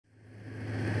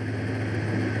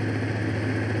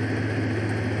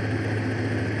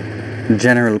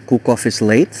General Kukov is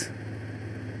late.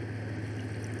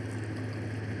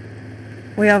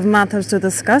 We have matters to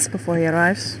discuss before he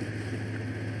arrives.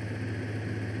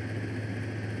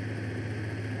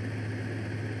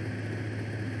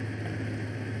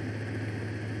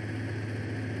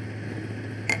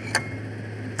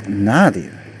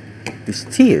 Nadia, this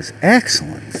tea is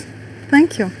excellent.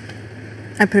 Thank you.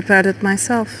 I prepared it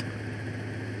myself.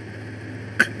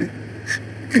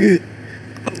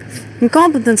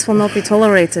 Incompetence will not be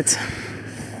tolerated.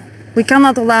 We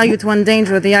cannot allow you to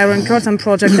endanger the Iron Curtain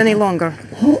project any longer.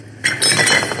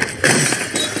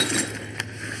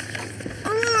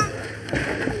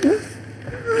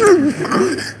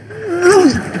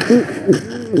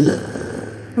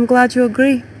 I'm glad you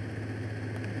agree.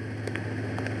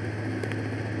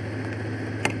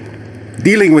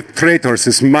 Dealing with traitors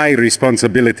is my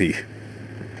responsibility.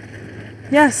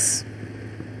 Yes,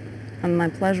 and my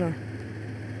pleasure.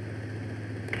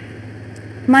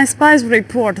 My spies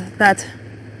report that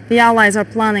the Allies are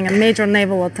planning a major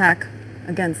naval attack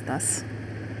against us.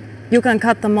 You can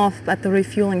cut them off at the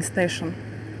refueling station.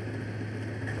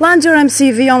 Land your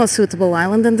MCV on a suitable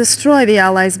island and destroy the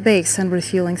Allies' base and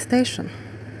refueling station.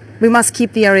 We must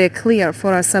keep the area clear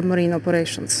for our submarine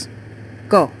operations.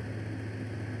 Go.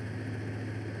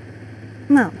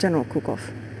 Now, General Kukov,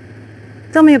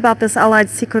 tell me about this Allied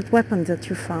secret weapon that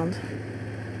you found.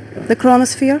 The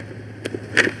chronosphere?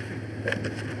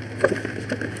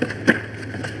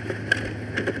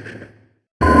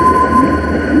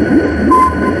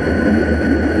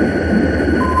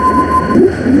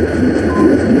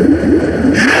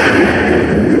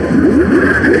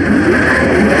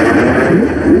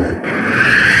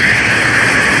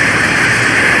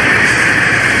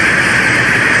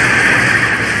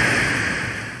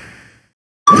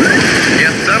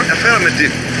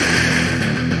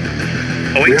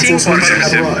 Awaiting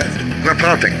affirmative.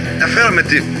 Reporting.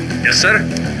 Affirmative. Yes, sir.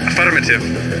 Affirmative.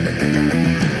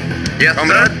 Yes,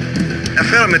 comrade.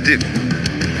 Affirmative.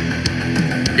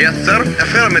 Yes, sir.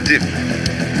 Affirmative.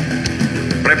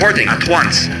 Reporting at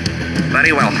once.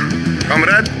 Very well.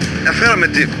 Comrade.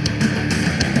 Affirmative.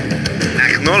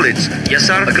 Acknowledged. Yes,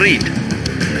 sir. Agreed.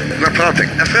 Reporting.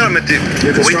 Affirmative.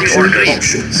 Waiting or agreed.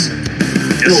 Options.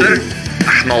 Yes, sir.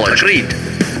 Acknowledged. Agreed.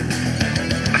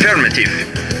 Affirmative.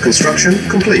 Construction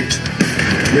complete.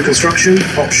 New construction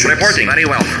options. Reporting. Very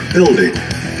well. Building.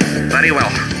 Very well.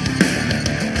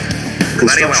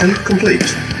 Construction Very well.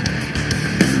 complete.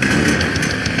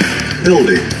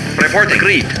 Building. Reporting.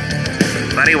 Agreed.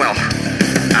 Very well.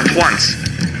 At once.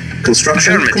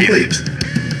 Construction Affirmative. complete.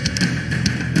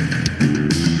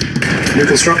 New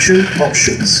construction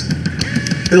options.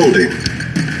 Building.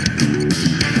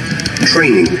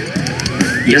 Training.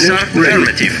 Yes, sir. Unit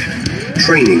ready. Affirmative.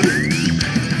 Training.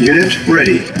 Unit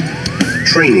ready.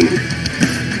 Training.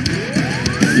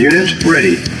 Unit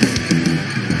ready.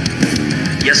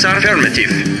 Yes, sir.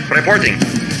 Affirmative. Reporting.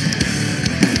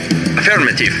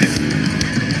 Affirmative.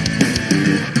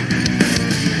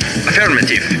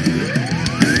 Affirmative.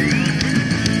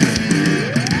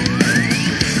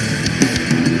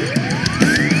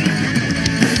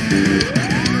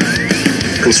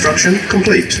 Construction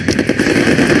complete.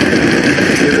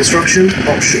 New construction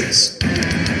options.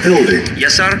 Building.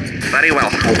 Yes, sir. Very well.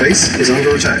 Our base is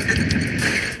under attack.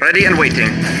 Ready and waiting.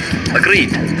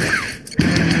 Agreed.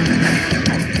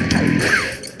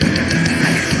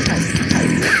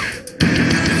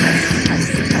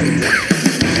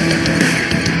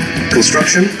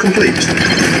 Construction complete.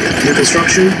 New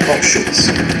construction options.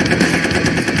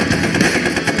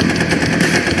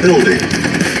 Building.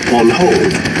 On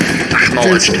hold.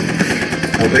 Acknowledged.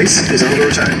 Cancel. Our base is under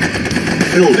attack.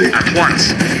 Building. At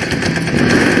once.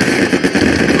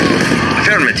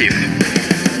 Affirmative.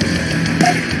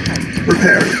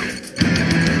 Repairing.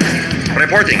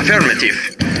 Reporting. Affirmative.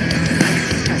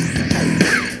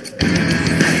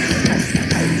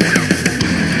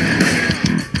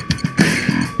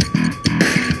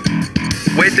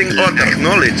 Waiting order.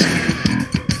 Acknowledged.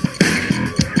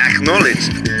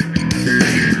 Acknowledged.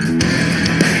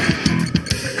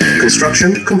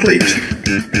 Construction complete.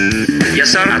 Yes,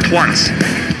 sir. At once.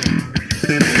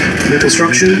 New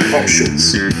construction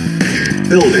options.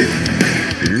 Building.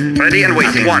 Ready and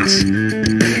waiting. At once.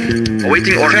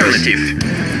 Awaiting orders. Affirmative.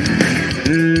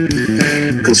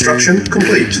 Construction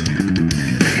complete.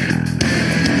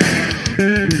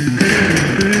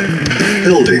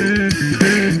 Building.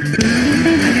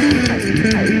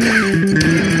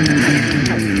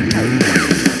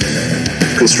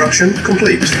 Construction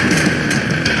complete.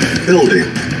 Building.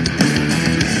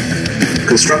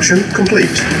 Construction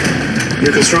complete.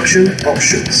 New construction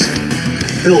options.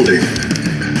 Building.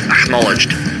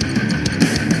 Acknowledged.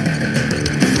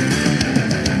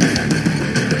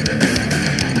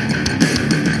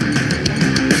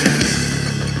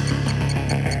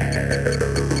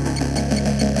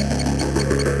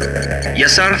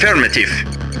 Yes, sir. Affirmative.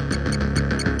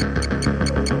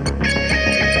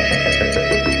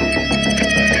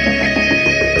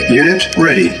 Unit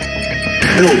ready.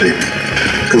 Building.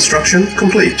 Construction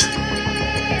complete.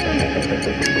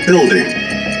 Building.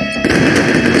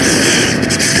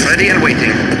 Ready and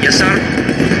waiting. Yes, sir.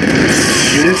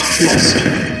 Unit lost.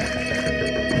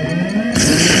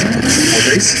 Our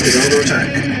base is under attack.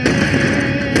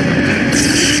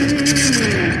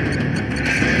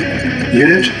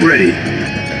 Unit ready.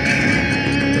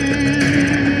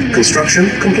 Construction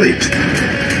complete.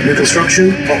 New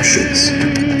construction options.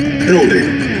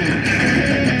 Building.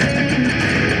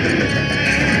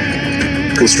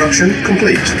 Construction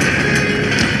complete.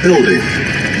 Building.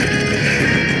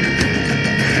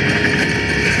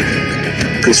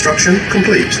 Construction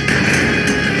complete.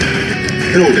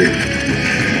 Building.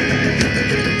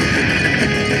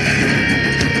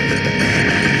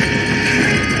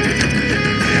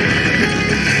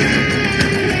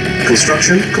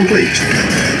 Construction complete.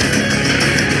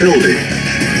 Building.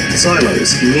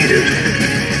 Silos needed.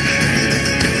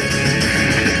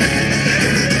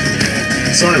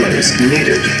 Silos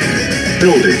needed.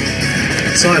 Building.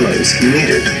 Silos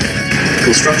needed.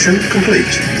 Construction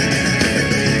complete.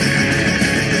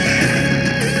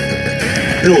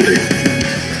 Building.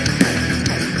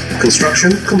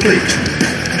 Construction complete.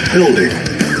 Building.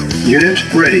 Unit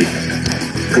ready.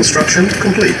 Construction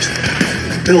complete.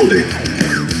 Building.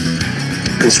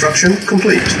 Construction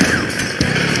complete.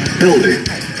 Building.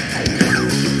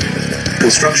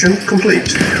 Construction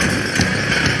complete.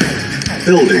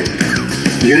 Building.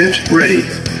 Unit ready.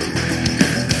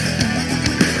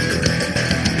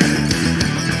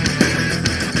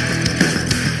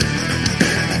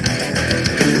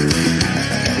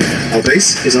 Our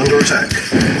base is under attack.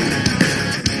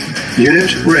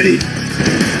 Unit ready.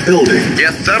 Building.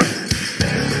 Yes, sir.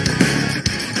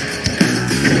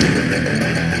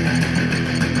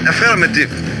 Affirmative.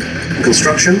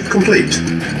 Construction complete.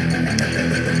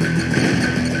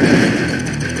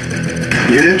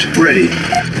 Unit ready.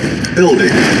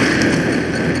 Building.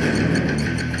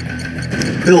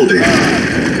 Building.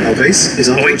 Our base is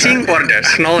under Awaiting attack. orders.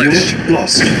 Acknowledged. Unit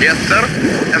lost. Yes, sir.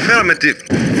 Affirmative.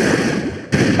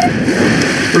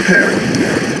 Repairing.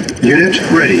 Unit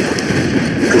ready.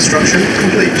 Construction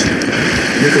complete.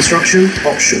 New construction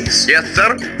options. Yes,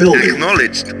 sir. Building.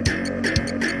 Acknowledged.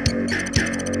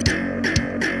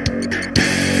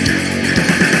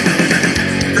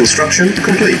 Construction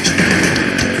complete.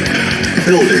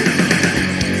 Building.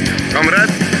 Comrade,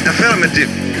 affirmative.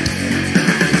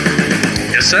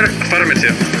 Yes, sir.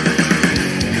 Affirmative.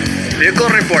 Vehicle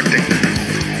reporting.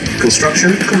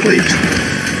 Construction complete.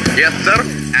 Yes, sir.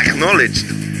 Acknowledged.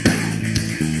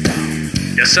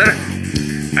 Yes, sir.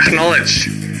 Acknowledged.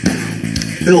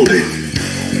 Building.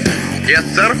 Yes,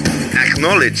 sir.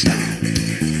 Acknowledged.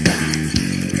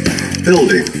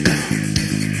 Building.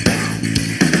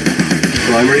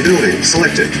 Primary building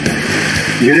selected.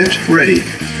 Unit ready.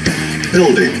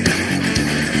 Building.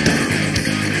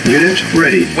 Unit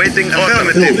ready. Waiting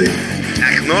affirmative. Building.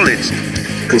 Acknowledged.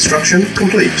 Construction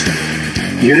complete.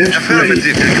 Unit ready.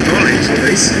 Affirmative. Acknowledged. Our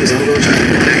base is under attack.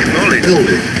 Acknowledged.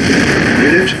 Building.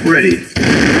 Unit ready.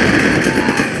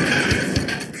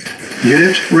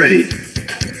 Unit ready.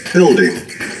 Building.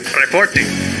 Reporting.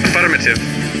 Affirmative.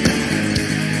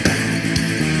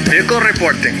 Vehicle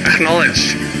reporting.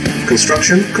 Acknowledged.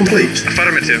 Construction complete.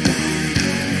 Affirmative.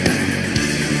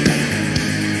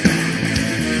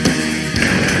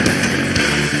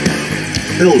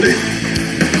 Building.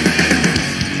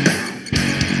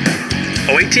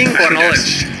 Awaiting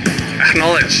orders.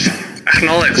 Acknowledged.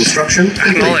 Acknowledged. Construction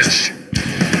complete. Acknowledged.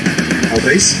 Our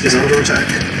base is under attack.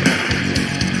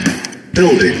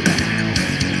 Building.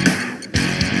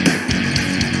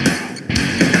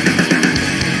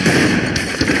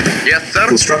 Yes, sir.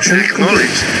 Construction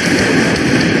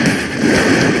Acknowledged.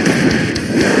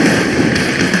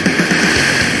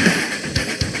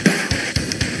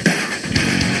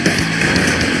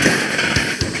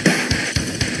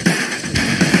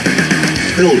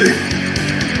 Building.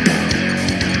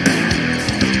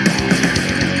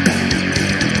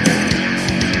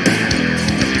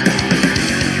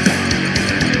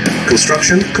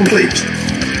 Construction complete.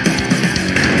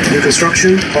 New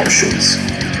construction options.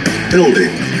 Building.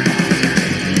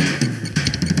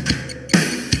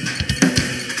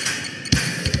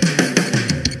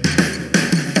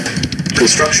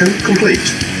 Construction complete.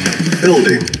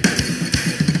 Building.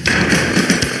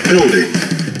 Building.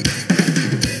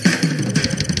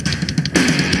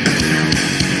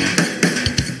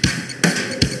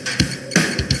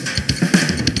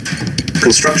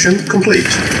 Construction complete.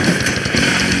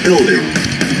 Building.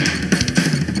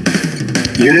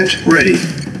 Unit ready.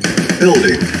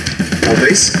 Building. Our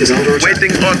base is under attack.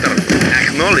 Waiting order.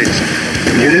 Acknowledged.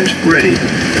 Unit ready.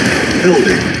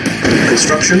 Building.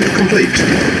 Construction complete.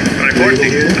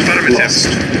 Reporting. Unit Affirmative. lost.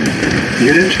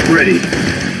 Unit ready.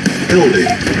 Building.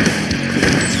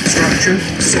 Structure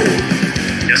sold.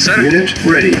 Yes, sir. Unit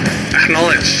ready.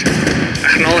 Acknowledged.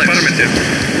 Acknowledged. Affirmative.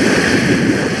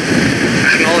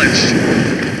 Acknowledged.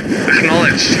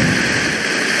 Acknowledged.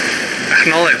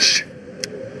 Acknowledged.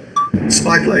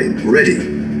 Spy plane ready.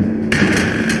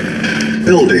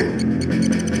 Building.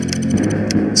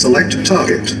 Select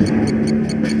target.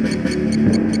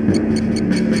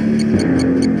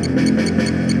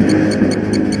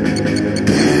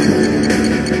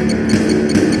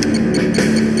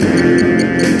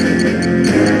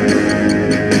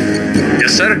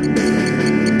 Yes, sir.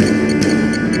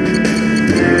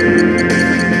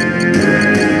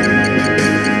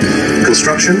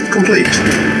 Construction complete.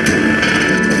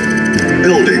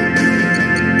 Building.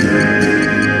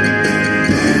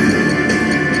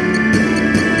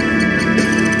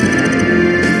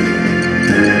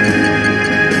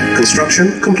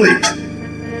 Construction complete.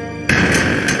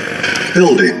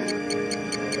 Building.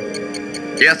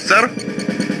 Yes, sir.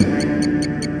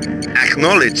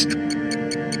 Acknowledged.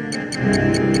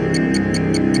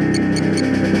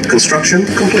 Construction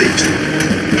complete.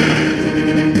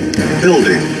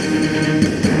 Building.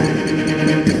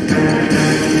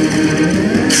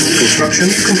 Construction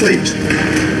complete.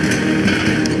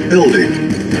 Building.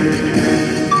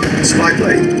 Spy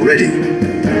plane ready.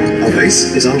 Our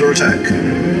base is under attack.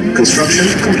 Construction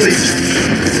complete.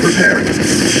 Preparing.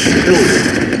 Building.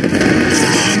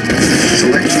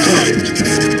 Select target.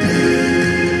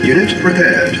 Unit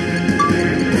prepared.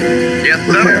 Yes,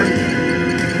 sir.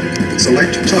 Preparing.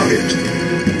 Select target.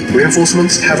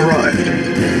 Reinforcements have arrived.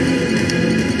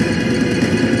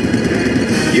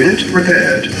 Unit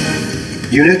repaired.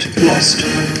 Unit lost.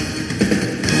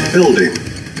 Building.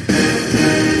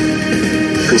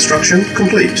 Construction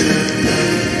complete.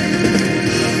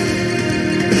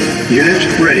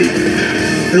 Unit ready.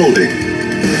 Building.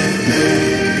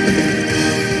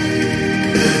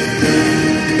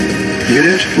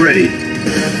 Unit ready.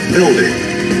 Building.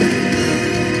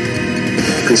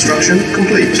 Construction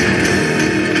complete.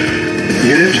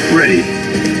 Unit ready.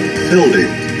 Building.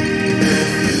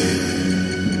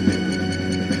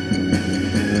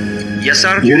 Yes,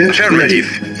 sir. Unit Affirmative.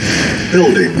 ready.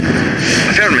 Building.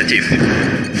 Affirmative.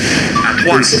 At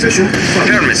once. Insufficient funds.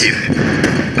 Affirmative.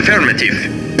 Affirmative.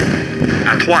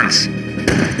 At once.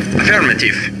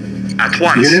 Affirmative. At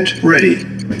once. Unit ready.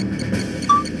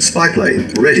 Spy plane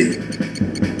ready.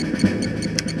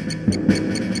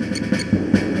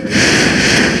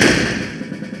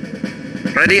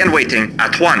 Ready and waiting.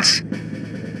 At once.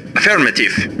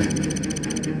 Affirmative.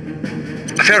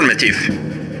 Affirmative.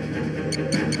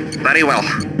 Very well.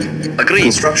 Agreed.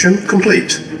 Construction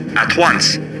complete. At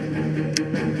once.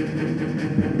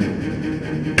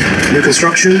 New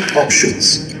construction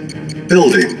options.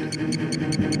 Building.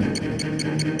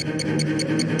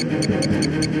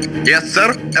 Yes,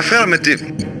 sir. Affirmative.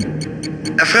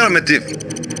 Affirmative.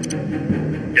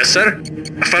 Yes, sir.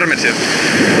 Affirmative.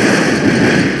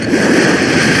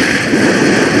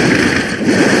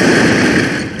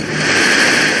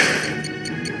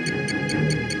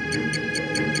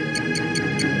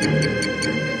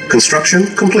 Construction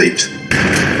complete.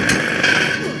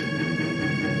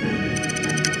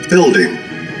 Building.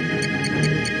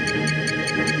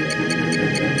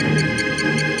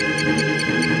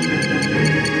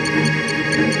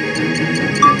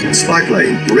 Spy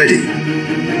plane ready.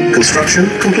 Construction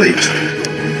complete.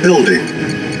 Building.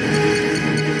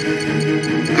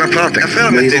 Reporting. Naval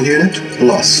Affirmative. unit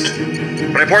lost.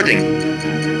 Reporting.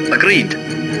 Agreed.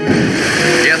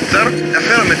 Yes, sir.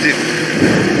 Affirmative.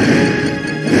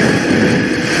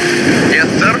 Yes,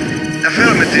 sir.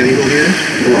 Affirmative. Naval unit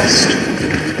lost.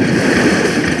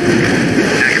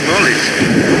 Acknowledged.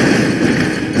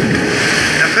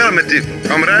 Affirmative.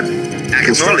 Comrade.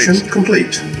 Construction Acknowledged.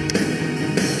 complete.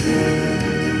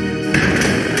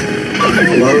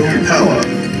 Low power.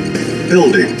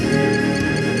 Building.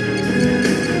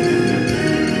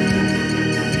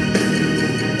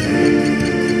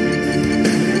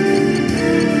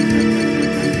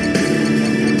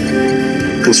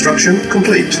 Construction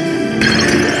complete.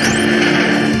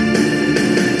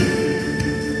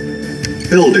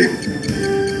 Building.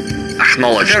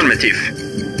 Acknowledged. Affirmative.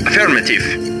 Affirmative.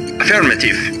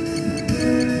 Affirmative.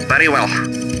 Very well.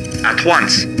 At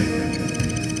once.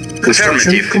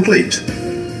 Construction Affirmative. complete.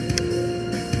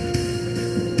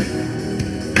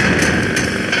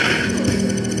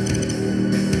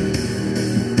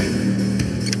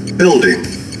 Building.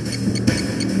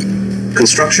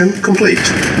 Construction complete.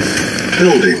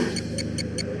 Building.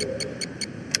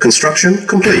 Construction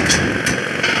complete.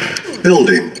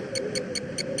 Building.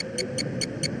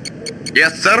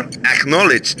 Yes, sir.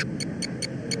 Acknowledged.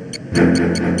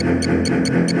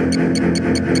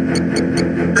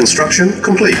 Construction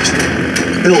complete.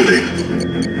 Building.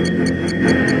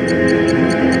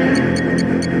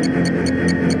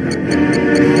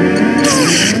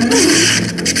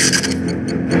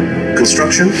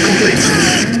 Construction complete.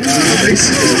 The base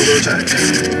is under attack.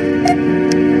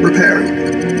 Repairing.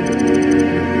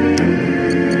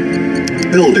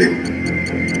 Building.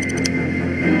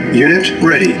 Unit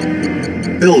ready.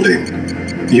 Building.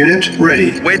 Unit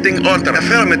ready. Waiting order.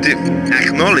 Affirmative.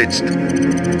 Acknowledged.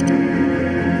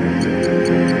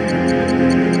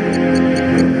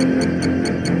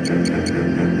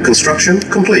 Construction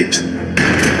complete.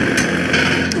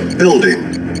 Building.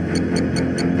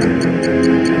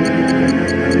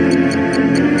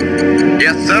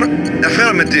 Yes, sir.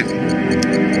 Affirmative.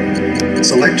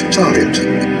 Select target.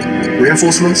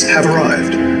 Reinforcements have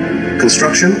arrived.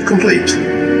 Construction complete.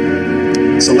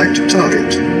 Select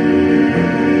target.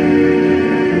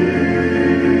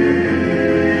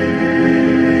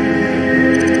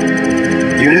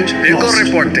 Unit Vehicle lost.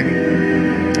 reporting.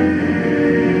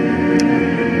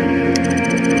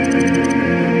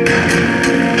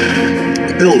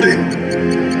 Building.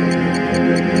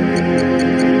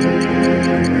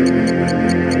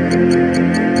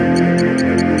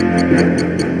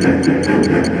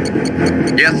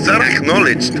 Yes, sir.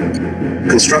 Acknowledged.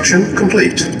 Construction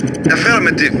complete.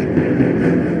 Affirmative.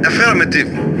 Affirmative.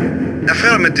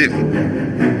 Affirmative.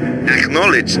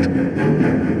 Acknowledged.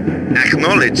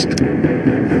 Acknowledged.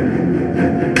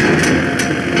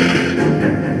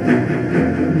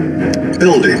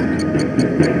 Building.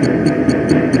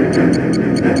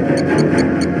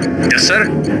 Yes, sir.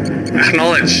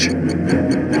 Acknowledged.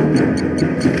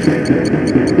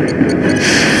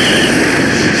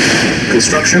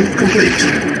 Construction complete.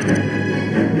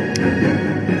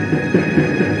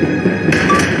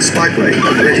 Spike plane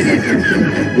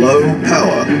ready. Low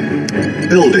power.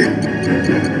 Building.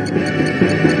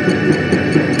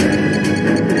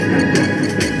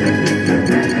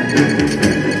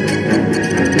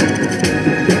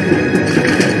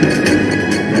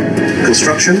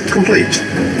 Construction complete.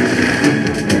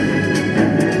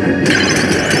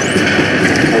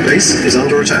 Our base is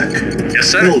under attack. Yes,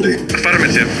 sir. Building.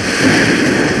 Affirmative.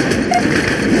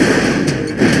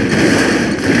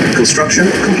 Construction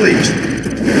complete.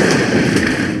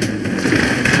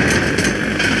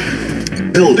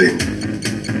 Building.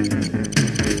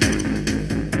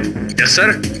 Yes, sir.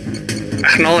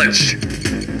 Acknowledged.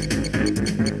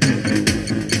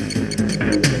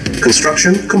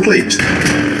 Construction complete.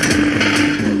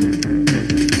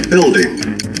 Building.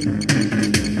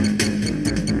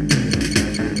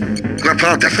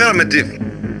 Report affirmative.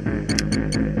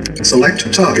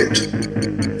 Select target.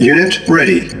 Unit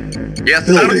ready. Yes,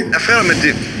 Building. sir.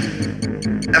 Affirmative.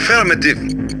 Affirmative.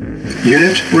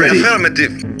 Unit ready.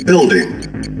 Affirmative. Building.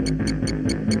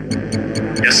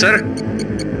 Yes, sir.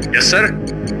 Yes, sir.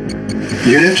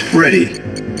 Unit ready.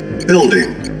 Building.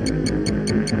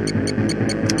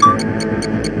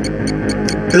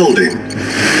 Building.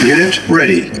 Unit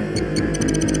ready.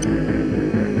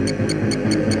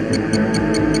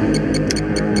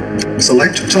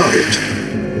 Select target.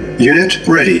 Unit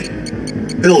ready.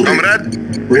 Building. Comrade.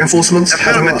 Reinforcements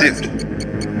have Affirmative.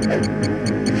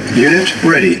 arrived. Unit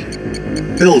ready.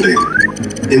 Building.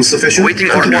 Insufficient Waiting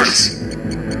orders. orders.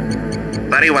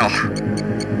 Very well.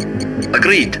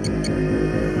 Agreed.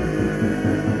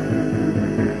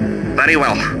 Very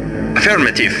well.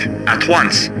 Affirmative. At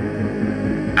once.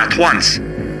 At once.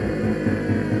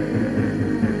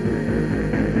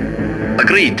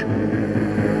 Agreed.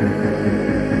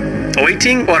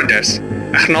 Awaiting orders.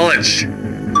 Acknowledged.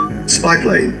 Spy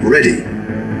plane ready.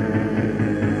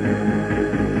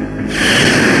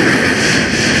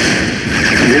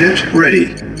 Unit ready.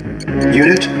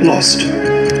 Unit lost.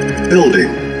 Building.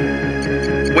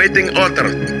 Waiting order.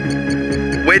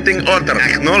 Waiting order.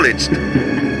 Acknowledged.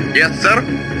 Yes, sir.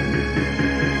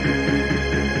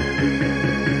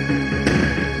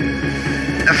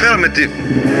 Affirmative.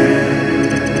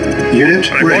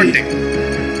 Unit ready.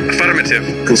 Reporting. Affirmative.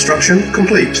 Construction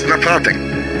complete. Reporting.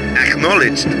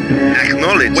 Acknowledged.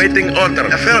 Acknowledged. Waiting order.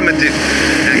 Affirmative.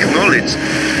 Acknowledged.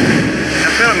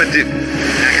 Affirmative.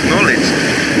 Acknowledged.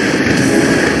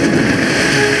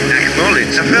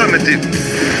 Acknowledged. Affirmative.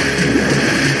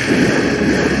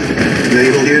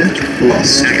 Naval unit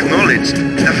lost. Acknowledged.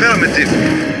 Affirmative.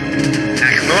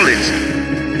 Acknowledged.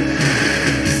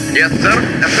 Yes, sir.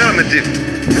 Affirmative.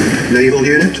 Naval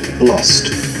unit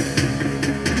lost.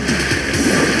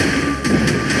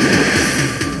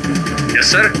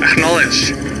 sir.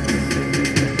 Acknowledged.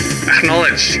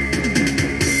 Acknowledged.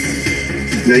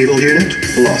 Naval unit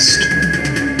lost.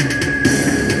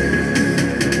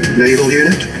 Naval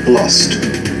unit lost.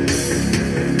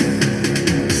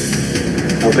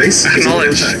 Our base is under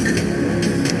Acknowledged. attack.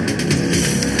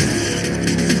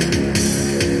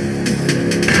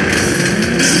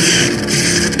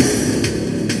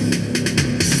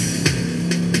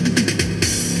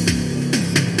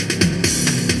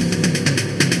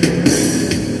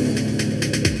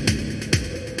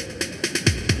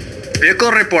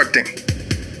 Vehicle reporting.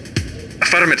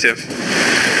 Affirmative.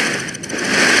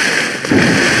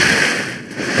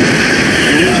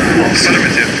 Unit lost.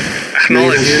 Affirmative.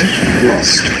 Naval Acknowledged. unit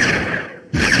lost.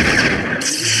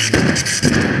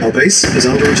 Our base is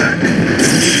under attack.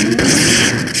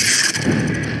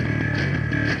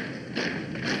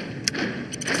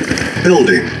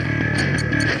 Building.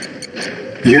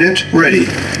 Unit ready.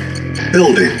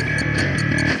 Building.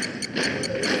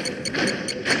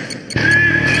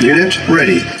 Unit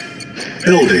ready.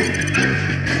 Building.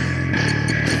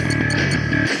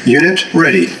 Unit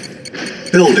ready.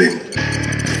 Building.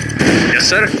 Yes,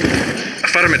 sir.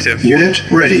 Affirmative. Unit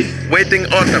ready. Waiting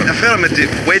order. Affirmative.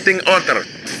 Waiting order.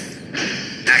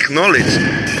 Acknowledged.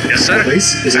 Yes, sir.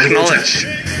 Base is under Acknowledged.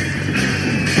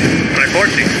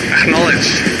 Reporting.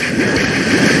 Acknowledged.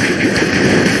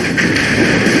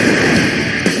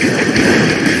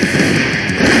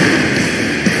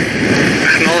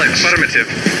 Acknowledged. Affirmative.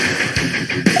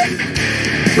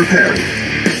 Preparing.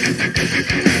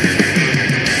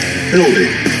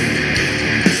 Building.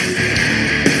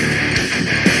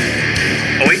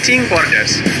 Awaiting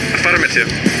orders. Affirmative.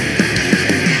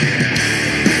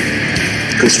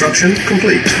 Construction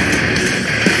complete.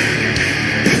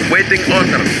 Waiting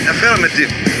order.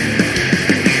 Affirmative.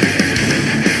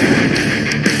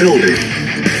 Building.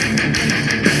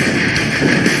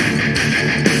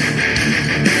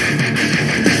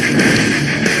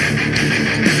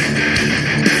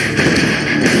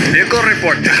 Vehicle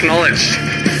report. Acknowledged.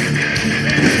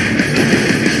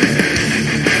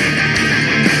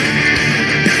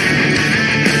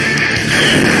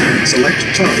 Select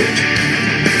target.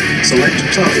 Select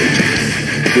target.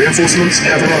 Reinforcements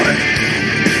have arrived.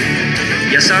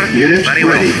 Yes, sir. Unit Very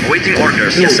ready. well. Awaiting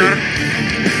orders. Yes, sir.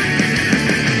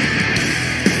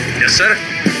 Yes, sir.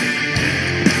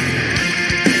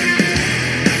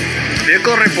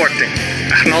 Vehicle reporting.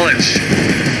 Acknowledged.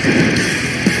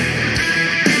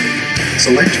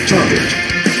 Select target.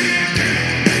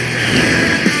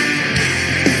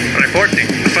 Reporting.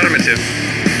 Affirmative.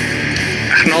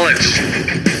 Acknowledged.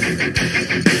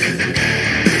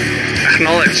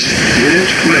 Acknowledged. Unit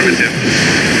ready. Affirmative.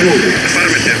 Building.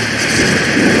 Affirmative.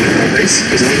 Our base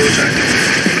is under attack.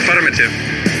 Affirmative.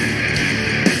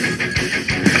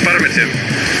 Affirmative.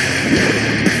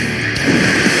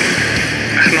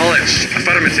 Acknowledged.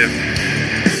 Affirmative.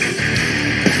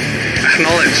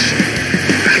 Acknowledged.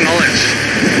 Acknowledged.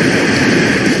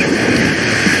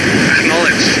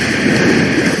 Acknowledged.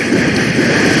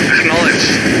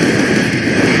 Acknowledged.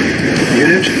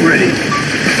 Unit ready.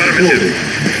 Affirmative. Building.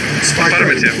 Spy plane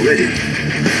Affirmative. ready.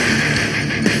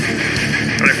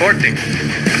 Reporting.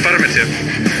 Affirmative.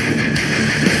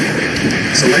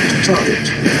 Select target.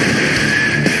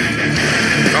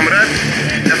 Comrade.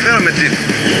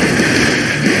 Affirmative.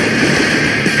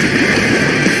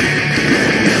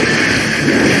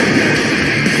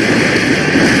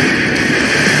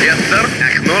 Yes, sir.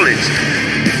 Acknowledged.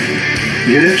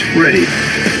 Unit ready.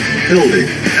 Building.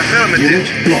 Affirmative. Unit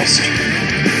lost.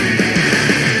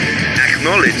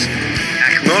 Acknowledged.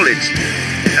 Acknowledged.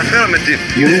 Affirmative.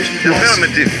 Unit lost.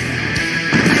 Affirmative.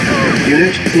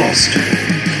 Unit lost.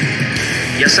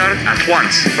 Yes, sir. At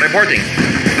once. Reporting.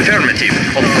 Affirmative.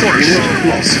 Of course. Unit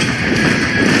lost.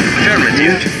 Affirmative.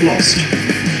 Unit lost.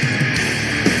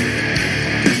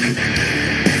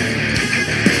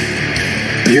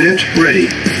 Unit ready.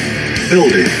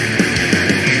 Building.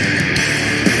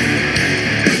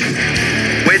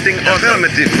 Waiting order.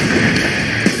 Affirmative.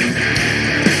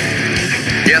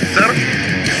 Yes, sir.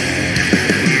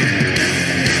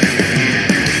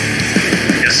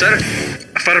 Yes, sir.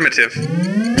 Affirmative.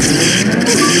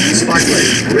 Spy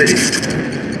plane ready.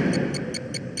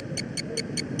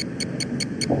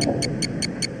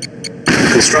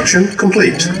 Construction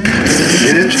complete.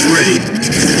 Unit ready.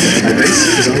 Our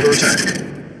base is under attack.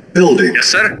 Building. Yes,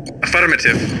 sir.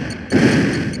 Affirmative.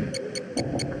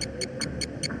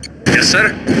 Yes, sir.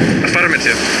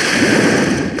 Affirmative.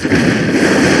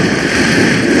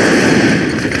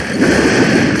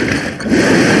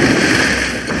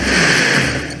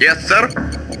 Yes, sir.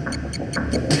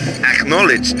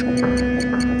 Acknowledged.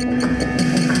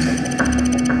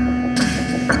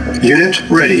 Unit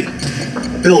ready.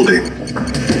 Building.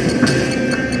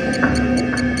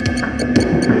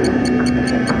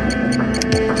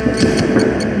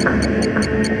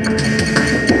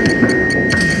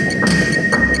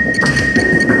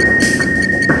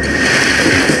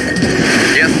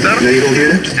 Yes, sir. Naval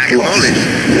unit lost. Acknowledged.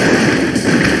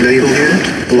 Naval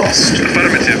unit lost.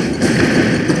 Affirmative.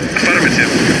 Affirmative.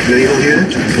 Naval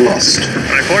unit lost.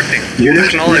 Reporting.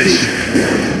 Unit ready. Acknowledged.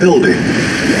 Building.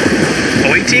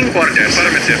 Awaiting orders.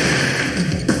 Affirmative.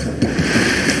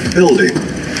 Building.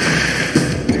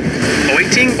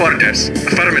 Awaiting orders.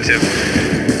 Affirmative.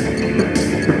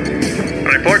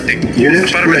 Reporting. Unit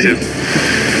Affirmative.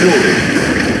 ready. Building.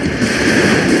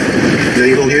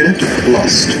 Naval unit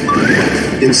lost.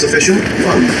 Insufficient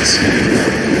funds.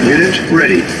 Unit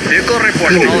ready. Vehicle report.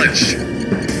 Building. Acknowledged.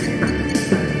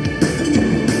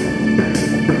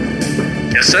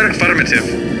 Yes, sir. Affirmative.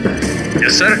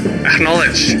 Yes, sir.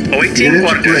 Acknowledged. Awaiting Unit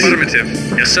orders. ready. Affirmative.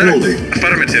 Yes, sir. Building.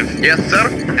 Affirmative. Yes, sir.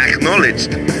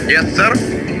 Acknowledged. Yes, sir.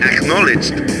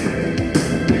 Acknowledged.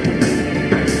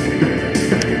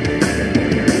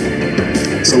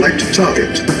 Select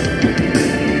target.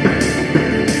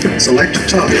 Select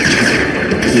target.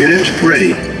 Unit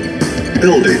ready.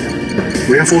 Building.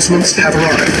 Reinforcements have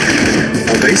arrived.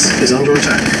 Our base is under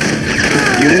attack.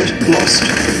 Unit lost.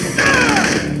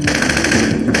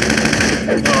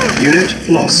 Unit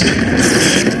lost.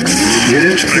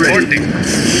 Unit ready. Reporting.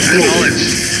 Acknowledged.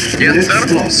 Yes, Unit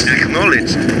sir. lost.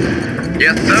 Acknowledged.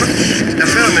 Yes, sir.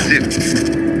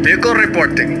 Affirmative. Vehicle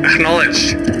reporting.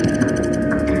 Acknowledged.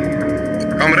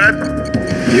 Comrade.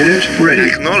 Unit ready.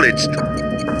 Acknowledged.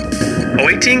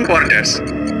 Awaiting orders.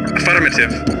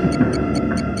 Affirmative.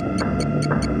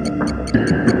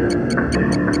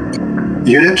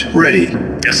 Unit ready.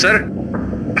 Yes, sir.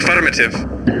 Affirmative.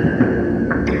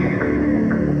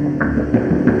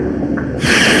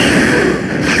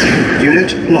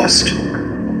 Unit lost.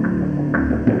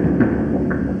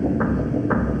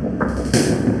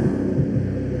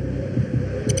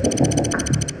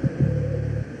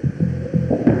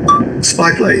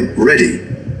 Spy plane ready.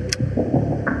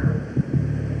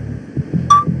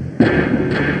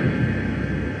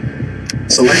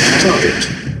 Select target.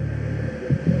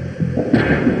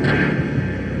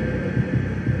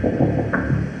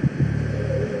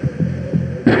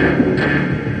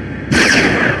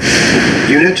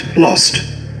 Unit lost.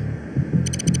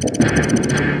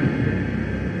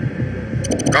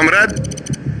 Comrade.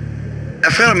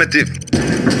 Affirmative.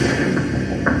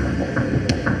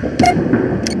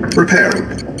 Repairing.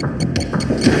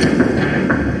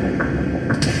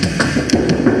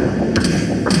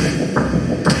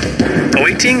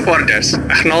 Awaiting orders.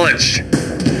 Acknowledged.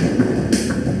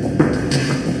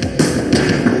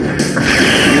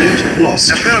 Unit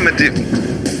lost. Affirmative.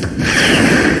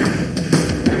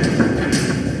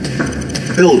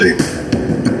 Building.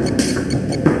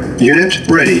 Unit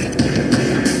ready.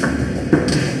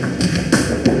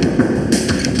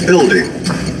 Building.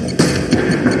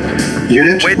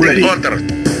 Unit Waiting ready. order.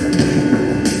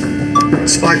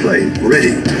 Spy plane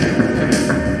ready.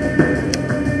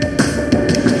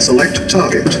 Select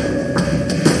target.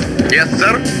 Yes,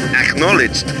 sir.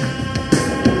 Acknowledged.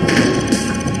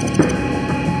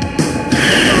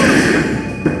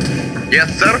 Yes,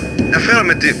 sir.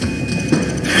 Affirmative.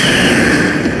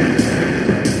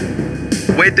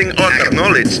 Waiting order.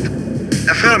 Acknowledged.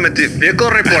 Affirmative. Vehicle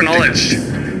report. Acknowledged.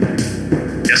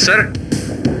 Yes, sir.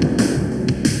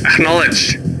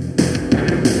 Acknowledged.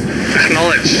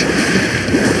 Acknowledged.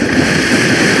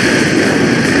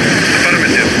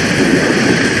 Affirmative.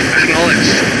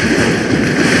 Acknowledged.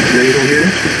 Naval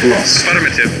unit lost.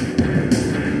 Affirmative.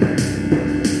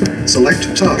 Select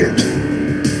target.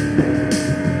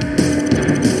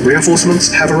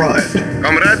 Reinforcements have arrived.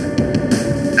 Comrade.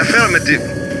 Affirmative.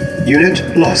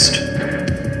 Unit lost.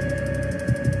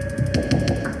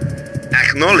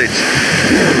 Acknowledged.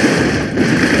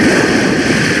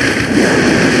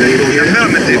 Naval unit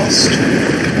Affirmative. lost.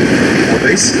 Our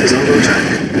base is under attack.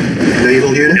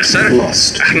 Naval unit Yes, sir.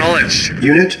 lost. Acknowledged.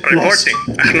 Unit lost. Reporting.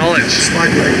 Acknowledged. Spy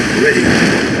plane ready.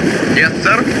 Yes,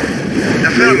 sir. Naval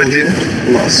Affirmative. unit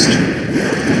lost.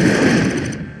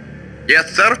 Yes,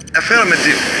 sir.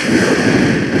 Affirmative.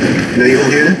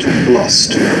 Naval unit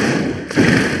lost.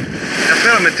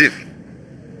 Affirmative.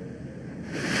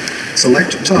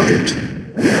 Select target.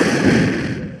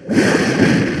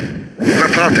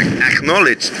 Reporting.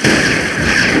 Acknowledged.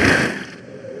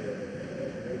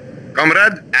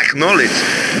 Comrade. Acknowledged.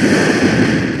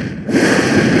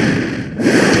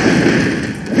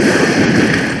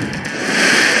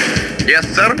 Yes,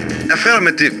 sir.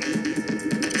 Affirmative.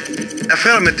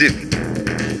 Affirmative.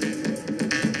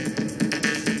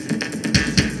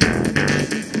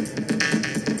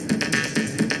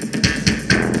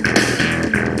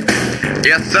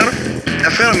 Yes, sir.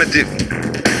 Affirmative.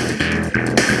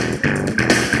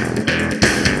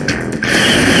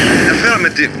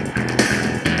 Affirmative.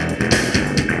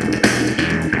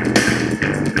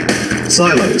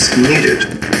 Silos needed.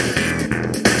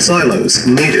 Silos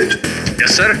needed.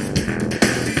 Yes, sir.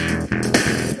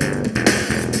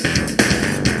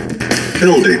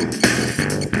 Building.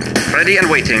 Ready and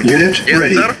waiting. Unit Yes,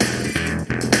 ready. sir.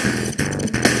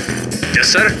 Yes,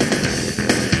 sir.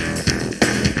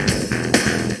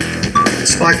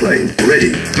 Spy plane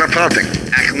ready. Reporting.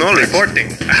 Acknowledged.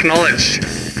 Reporting. Acknowledged.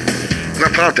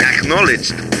 Reporting.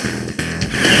 Acknowledged.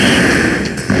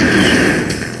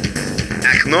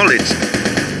 Acknowledged.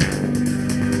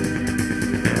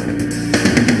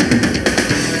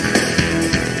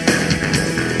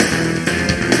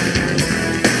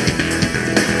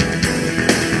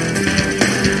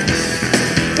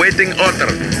 Waiting order.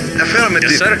 Affirmative.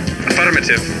 Yes, sir.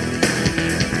 Affirmative.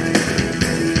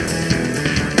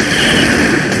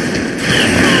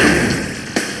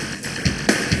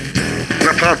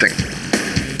 Reporting.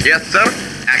 Yes, sir.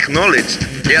 Acknowledged.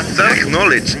 Yes, sir.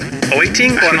 Acknowledged.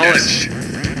 Awaiting acknowledged.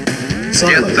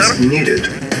 Silos sir. needed.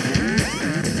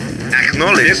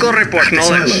 Acknowledged. Vehicle report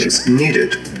acknowledged. Silos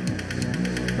needed.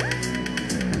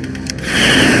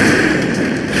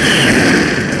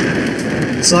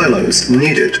 Silos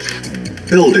needed.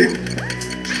 Building.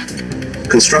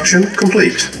 Construction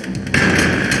complete.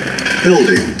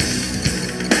 Building.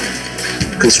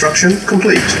 Construction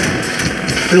complete.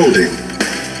 Building.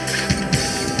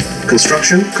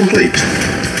 Construction complete.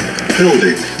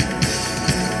 Building.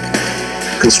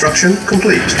 Construction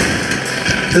complete.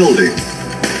 Building.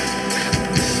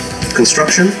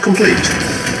 Construction complete.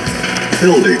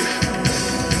 Building.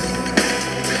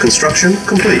 Construction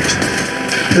complete.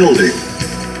 Building.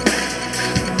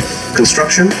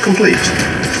 Construction complete.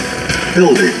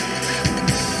 Building.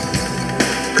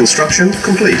 Construction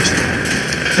complete.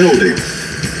 Building.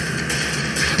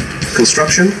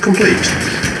 Construction complete.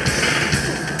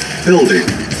 Building.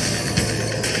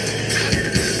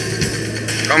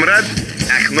 Comrade.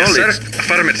 Yes, Acknowledged. sir.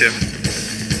 Affirmative.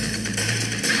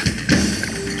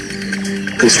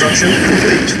 Construction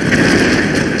complete.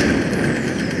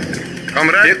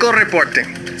 Comrade. Vehicle reporting.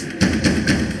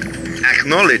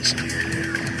 Acknowledged.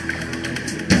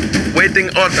 Waiting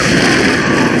order.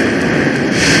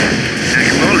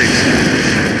 Acknowledged.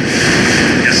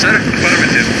 Yes, sir.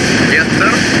 Affirmative. Yes,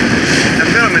 sir.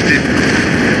 Affirmative.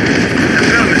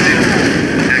 Affirmative.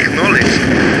 Acknowledged.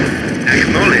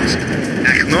 Acknowledged.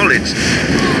 Acknowledged.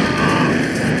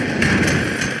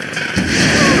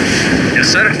 Yes,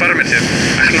 sir. Affirmative.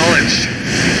 Acknowledged.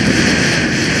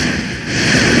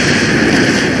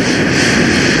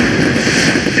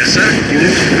 Yes, sir.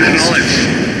 Unit lost. Acknowledged.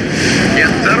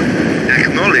 Yes, sir.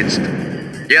 Acknowledged.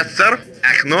 Yes, sir.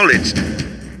 Acknowledged.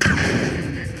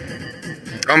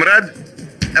 Comrade.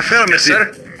 Affirmative. Yes, sir. Our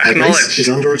base Acknowledged. is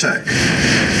under attack.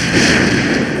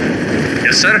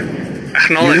 Yes, sir.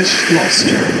 Acknowledged. Unit lost.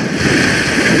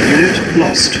 Unit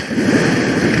lost.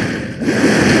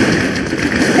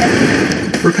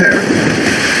 Repair.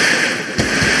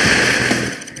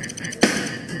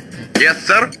 Yes,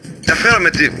 sir.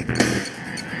 Affirmative.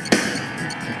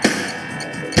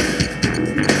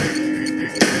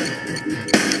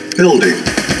 Building.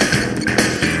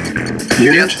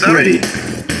 Unit Yes, sir. ready.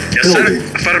 Yes, Building.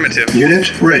 sir. Affirmative.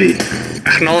 Unit ready.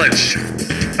 Acknowledged.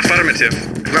 Affirmative.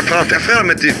 Report.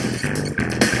 Affirmative.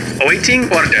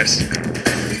 Awaiting orders.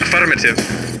 Affirmative.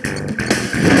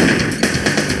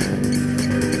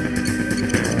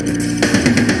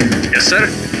 Yes, sir.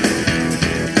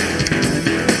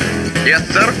 Yes,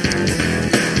 sir.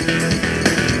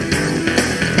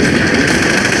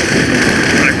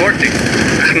 Reporting.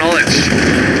 Acknowledged.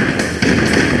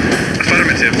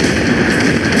 Affirmative.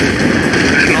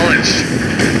 Acknowledged.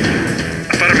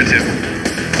 Affirmative.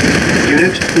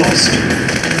 Unit lost.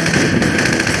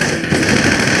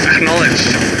 Acknowledged.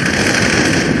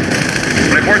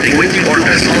 Reporting. Waiting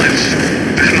orders. Acknowledged.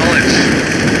 Acknowledged.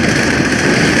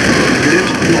 Unit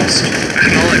lost.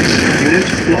 Acknowledged. Unit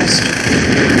lost.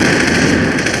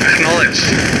 Acknowledged.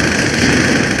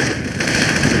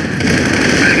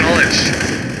 Acknowledged.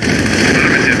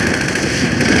 Affirmative.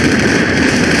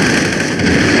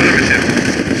 Affirmative.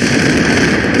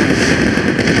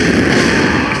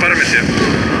 Affirmative.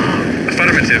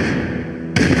 Affirmative.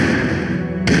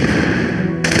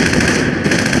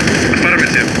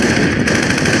 Affirmative.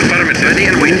 Affirmative. Ready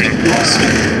and waiting. Unit lost.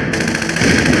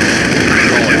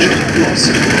 Acknowledged. Unit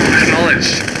lost.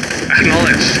 Acknowledged.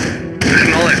 Acknowledged.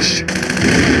 Acknowledged.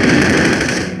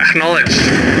 Acknowledged.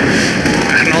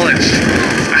 Acknowledged.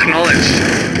 Acknowledged.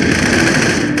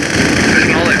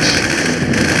 Acknowledged.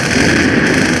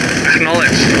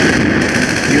 Acknowledged.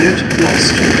 Unit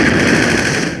lost.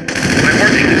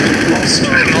 Reporting. Lost.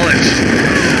 Acknowledged.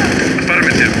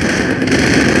 Affirmative.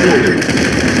 Building.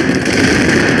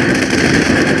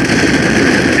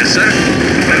 Yes, sir.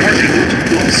 Reporting.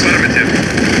 Lost. Affirmative.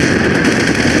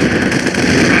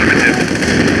 Affirmative.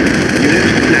 Unit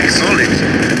next. Acknowledged.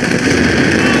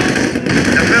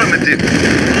 Affirmative.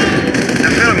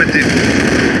 Affirmative.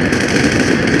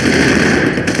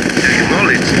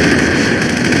 Acknowledged.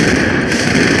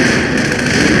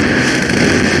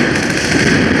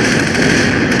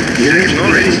 Unit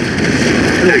Acknowledged.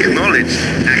 ready. Building. Acknowledged.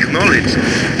 Acknowledged.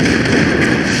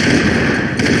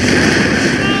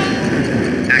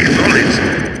 Acknowledged.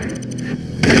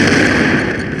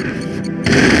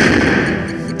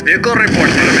 Vehicle report.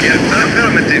 Yes, sir.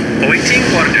 Affirmative. Awaiting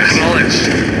orders. Acknowledged.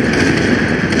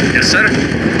 Yes,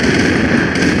 sir.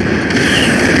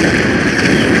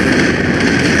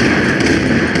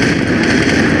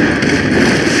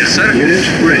 Yes, sir. Unit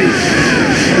ready.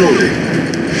 Building.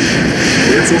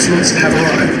 Reinforcements have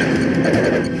arrived.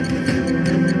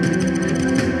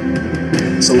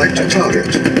 Select target.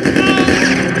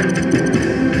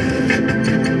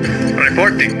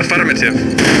 Reporting. Affirmative.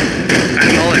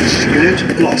 Acknowledged.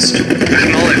 Unit lost.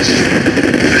 Acknowledged.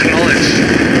 Acknowledged.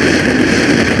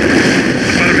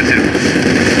 Affirmative.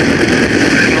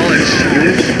 Acknowledged.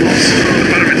 Unit lost.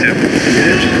 Affirmative.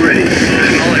 Unit ready.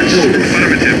 Acknowledged. Building.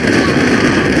 Affirmative.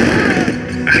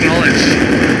 Acknowledged.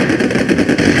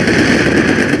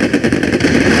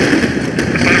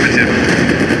 Affirmative.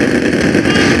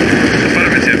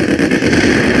 Affirmative.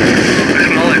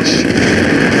 Acknowledged.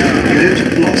 Unit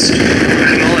lost.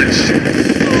 Acknowledged.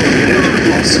 Unit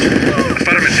lost.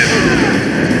 Affirmative.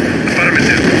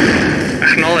 Affirmative.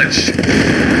 Acknowledged.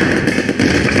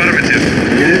 Affirmative.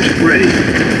 Unit ready.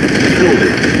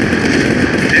 Building.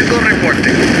 Vehicle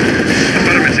reporting.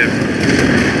 Affirmative.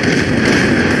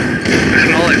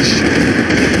 Acknowledged.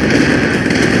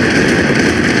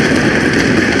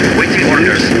 Waiting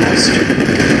orders. Unit lost.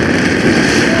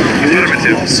 Unit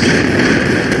Affirmative. lost.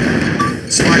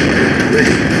 Spike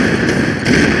ready.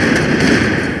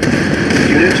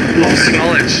 Unit lost.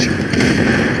 Acknowledged.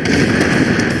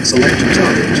 Select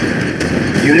target.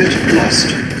 Unit lost.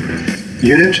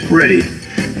 Unit ready.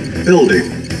 Building.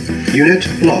 Unit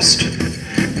lost.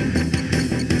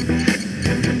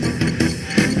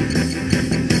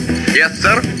 Yes,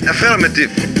 sir.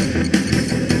 Affirmative.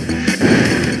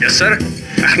 Yes, sir.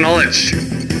 Acknowledged.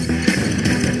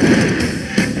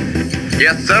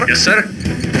 Yes, sir. Yes, sir.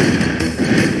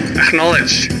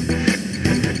 Acknowledged.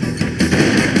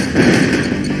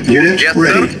 Unit Yes,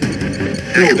 ready. sir.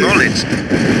 Building. Acknowledged.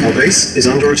 Our base is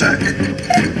under attack.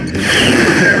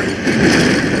 Repairing.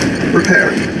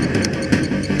 Repairing.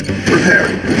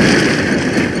 Repairing.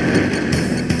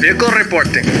 Vehicle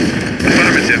reporting.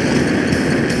 Affirmative.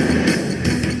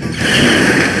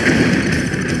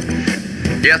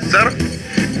 Yes, sir.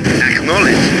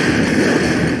 Acknowledged.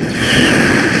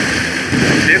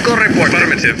 Vehicle report.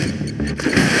 Affirmative.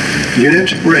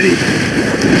 Unit ready.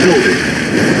 Building.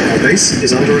 Our base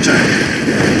is under attack.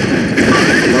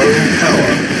 Low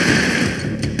power.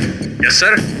 Yes,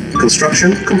 sir.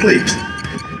 Construction complete.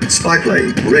 Spy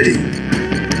plane ready.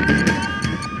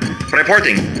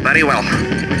 Reporting. Very well.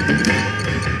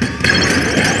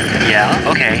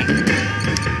 Yeah, okay.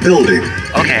 Building.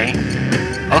 Okay.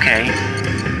 Okay.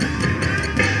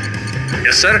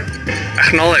 Yes, sir.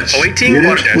 Acknowledged. Awaiting Unit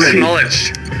orders. ready.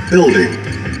 Acknowledged. Building.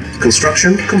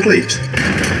 Construction complete.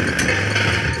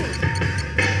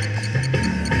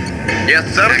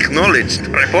 Yes, sir. Acknowledged.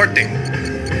 Reporting.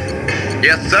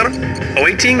 Yes, sir.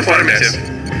 Awaiting orders.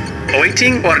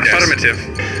 Awaiting orders. Affirmative.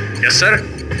 Yes, sir.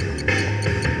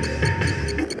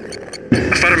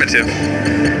 Affirmative.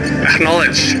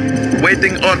 Acknowledged.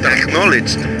 Waiting order.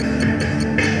 Acknowledged.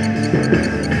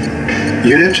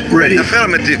 Unit ready.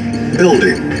 Affirmative.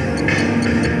 Building.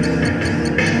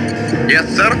 Yes,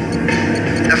 sir.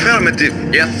 Affirmative.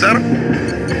 Yes, sir.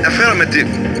 Affirmative.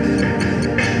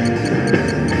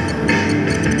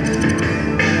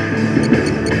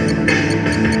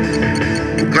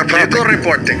 Vehicle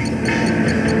reporting.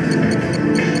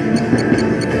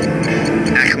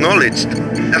 Acknowledged.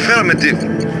 Affirmative.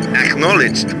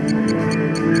 Acknowledged.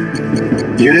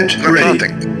 Unit ready.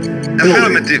 Reporting.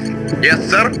 Affirmative. Yes,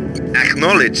 sir.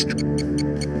 Acknowledged.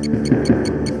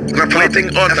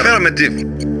 Reporting order. Affirmative.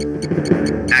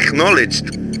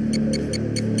 Acknowledged.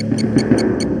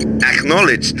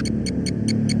 Acknowledged.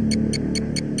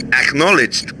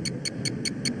 Acknowledged.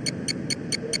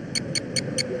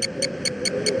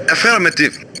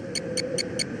 Affirmative.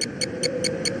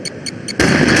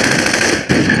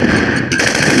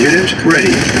 Unit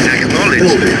ready. Acknowledged.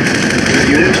 Building.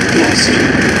 Unit lost.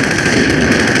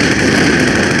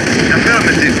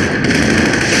 Affirmative.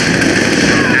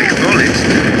 Acknowledged.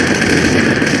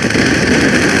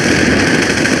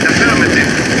 Affirmative.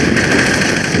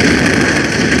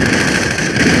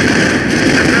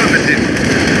 Affirmative.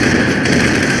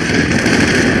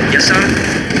 Yes, sir.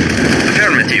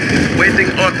 Affirmative. Waiting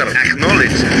order.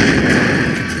 Acknowledged.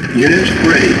 Unit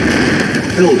ready.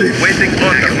 Building. Waiting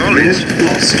order. Acknowledged. Unit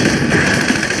lost.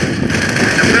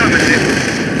 Affirmative.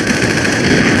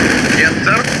 Yes,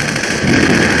 sir.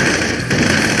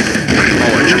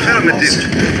 Acknowledged. Affirmative.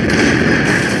 Lost.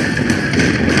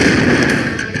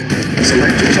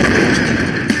 Select target.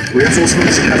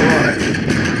 Reinforcements have arrived.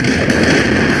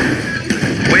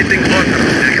 Waiting order.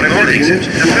 Acknowledged. Unit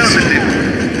Affirmative.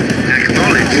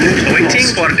 Acknowledged. Unit Awaiting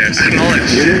lost. orders.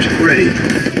 Acknowledged. Unit ready.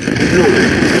 Building.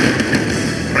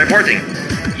 Reporting.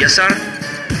 Yes, sir.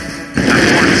 At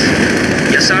once.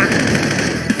 Yes, sir.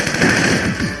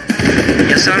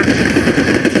 Yes, sir.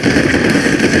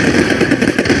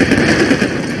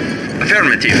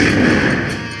 Affirmative.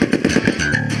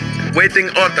 Waiting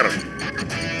order.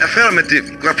 Affirmative.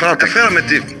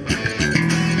 Affirmative.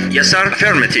 Yes, sir.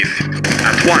 Affirmative.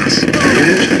 At once.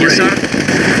 Unit Yes, sir. ready.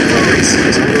 Base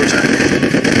is under attack.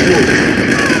 Building.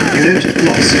 Unit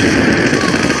lost.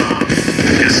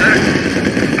 Yes, sir.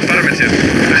 Affirmative.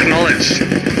 Acknowledged.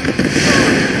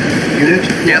 Unit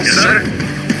Yes, lost. sir.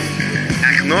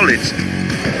 Acknowledged.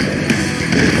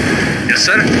 Yes,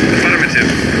 sir. Affirmative.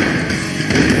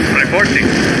 Reporting.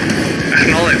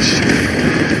 Acknowledged.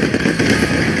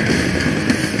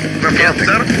 Yes,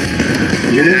 sir.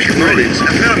 Unit Acknowledged. ready.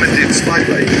 Affirmative. Spy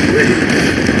plane ready.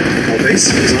 Our base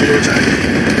is under attack.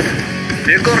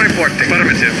 Vehicle reporting.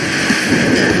 Affirmative.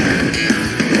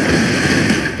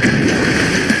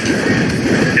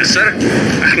 Yes, sir.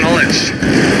 Acknowledged.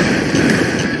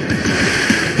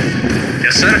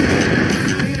 Yes, sir.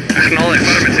 Acknowledged.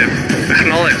 Affirmative.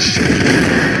 Acknowledged.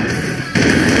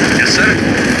 Yes, sir.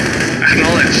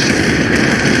 Acknowledged.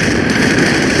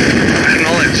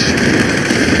 Acknowledged.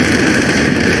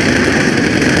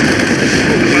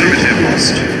 Affirmative.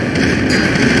 Lost.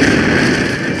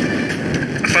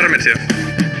 Affirmative.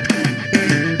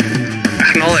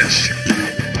 Acknowledged.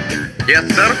 Yes,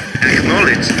 sir.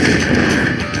 Acknowledged.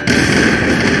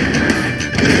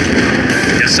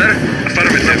 Yes, sir.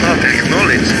 Affirmative.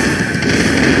 Acknowledged.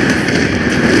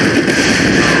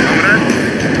 Comrade.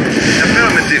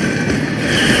 Affirmative.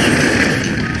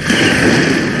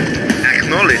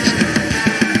 Acknowledged.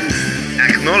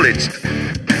 Acknowledged.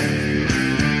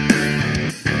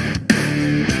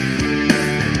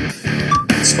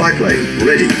 Spy plane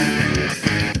ready.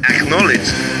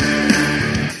 Acknowledged.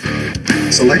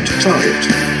 Select target.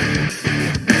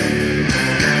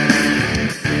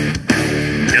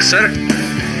 Yes, sir.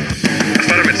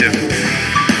 Affirmative.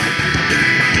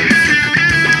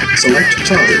 Select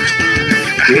target.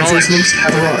 Reinforcements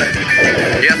have arrived.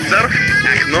 Yes, sir.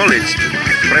 Acknowledged.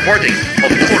 Reporting.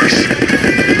 Of course.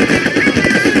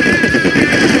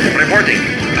 Reporting.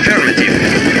 Affirmative.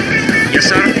 Yes,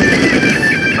 sir.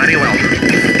 Very well.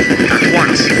 At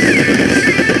once.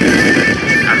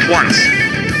 At once.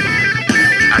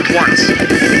 At once.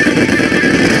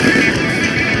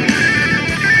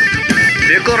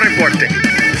 Vehicle reporting.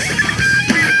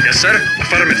 Yes, sir.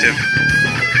 Affirmative.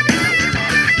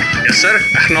 Yes, sir.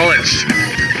 Acknowledged.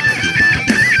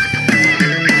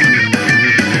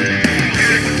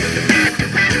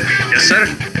 Yes, sir.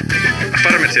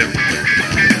 Affirmative.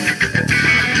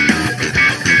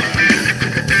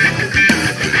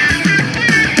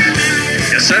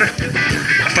 Yes, sir.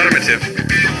 Affirmative.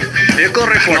 Vehicle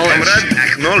report, comrade.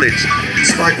 Acknowledged.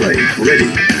 Spy plane ready.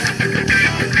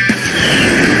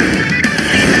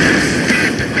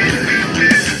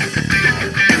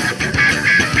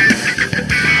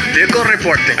 Vehicle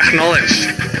reporting. Acknowledged.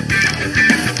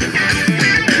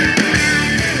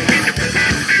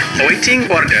 Awaiting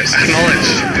orders.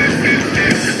 Acknowledged.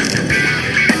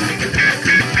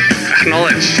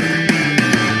 Acknowledged.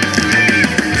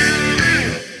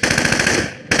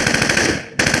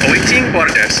 Awaiting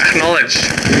orders. Acknowledged.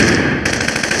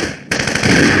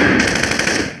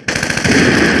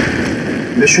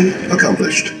 Mission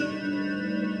accomplished.